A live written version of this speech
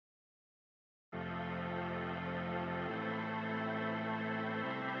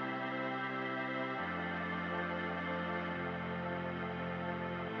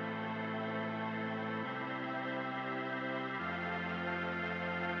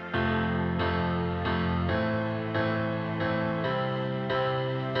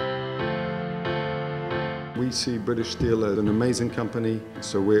We see British Steel as an amazing company,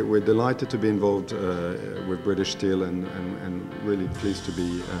 so we're delighted to be involved with British Steel and really pleased to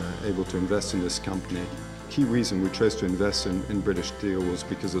be able to invest in this company. Key reason we chose to invest in British Steel was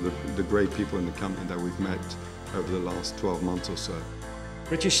because of the great people in the company that we've met over the last 12 months or so.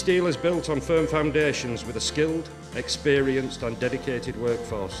 British Steel is built on firm foundations with a skilled, experienced and dedicated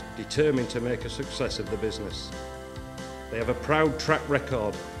workforce determined to make a success of the business. They have a proud track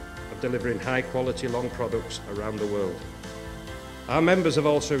record of delivering high-quality long products around the world. Our members have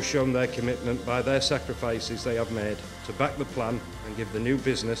also shown their commitment by their sacrifices they have made to back the plan and give the new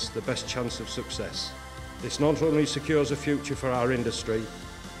business the best chance of success. This not only secures a future for our industry,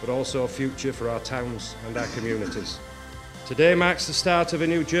 but also a future for our towns and our communities. Today marks the start of a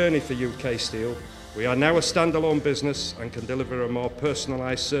new journey for UK Steel. We are now a standalone business and can deliver a more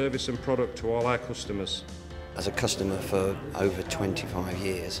personalised service and product to all our customers. As a customer for over 25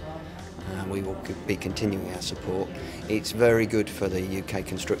 years, we will be continuing our support. It's very good for the UK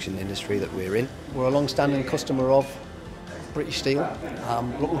construction industry that we're in. We're a long-standing customer of British Steel.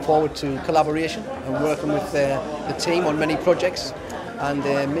 Looking forward to collaboration and working with the team on many projects and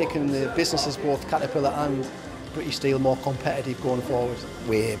making the businesses, both Caterpillar and British Steel, more competitive going forward.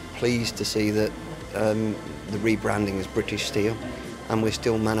 We're pleased to see that the rebranding is British Steel and we're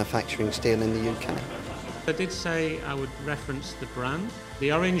still manufacturing steel in the UK. I did say I would reference the brand.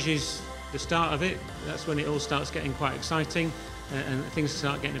 The orange is the start of it. That's when it all starts getting quite exciting and things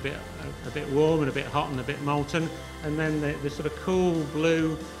start getting a bit warm and a bit hot and a bit molten. And then the sort of cool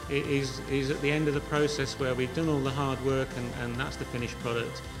blue is at the end of the process where we've done all the hard work and that's the finished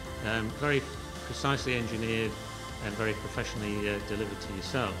product. Very precisely engineered and very professionally delivered to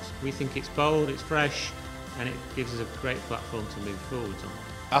yourselves. We think it's bold, it's fresh, and it gives us a great platform to move forwards on.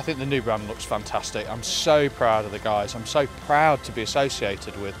 I think the new brand looks fantastic. I'm so proud of the guys. I'm so proud to be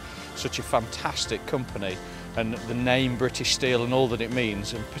associated with such a fantastic company and the name British Steel and all that it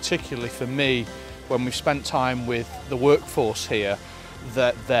means, and particularly for me, when we've spent time with the workforce here,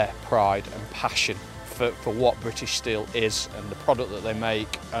 their pride and passion for what British Steel is and the product that they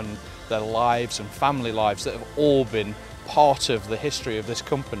make and their lives and family lives that have all been part of the history of this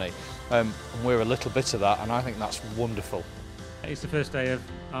company. And we're a little bit of that, and I think that's wonderful. It's the first day of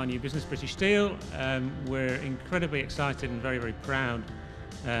our new business, British Steel. We're incredibly excited and very, very proud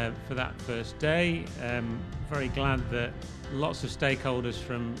for that first day. Very glad that lots of stakeholders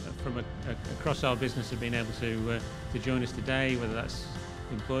from across our business have been able to join us today, whether that's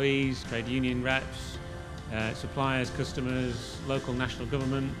employees, trade union reps, suppliers, customers, local national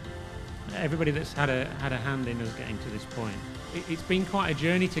government, everybody that's had a hand in us getting to this point. It's been quite a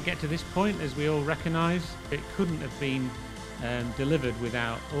journey to get to this point, as we all recognise. It couldn't have been delivered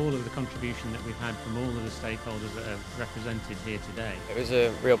without all of the contribution that we've had from all of the stakeholders that are represented here today. It was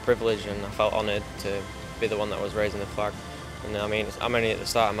a real privilege and I felt honoured to be the one that was raising the flag. And I mean, I'm only at the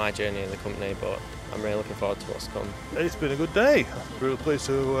start of my journey in the company, but I'm really looking forward to what's to come. It's been a good day. I'm really pleased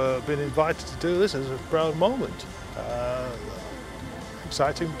to have been invited to do this. It's a proud moment.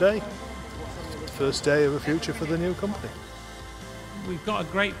 Exciting day. First day of a future for the new company. We've got a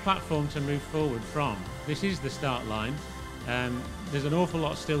great platform to move forward from. This is the start line. There's an awful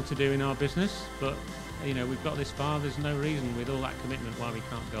lot still to do in our business, but you know, we've got this far. There's no reason with all that commitment why we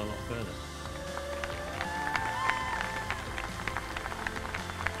can't go a lot further.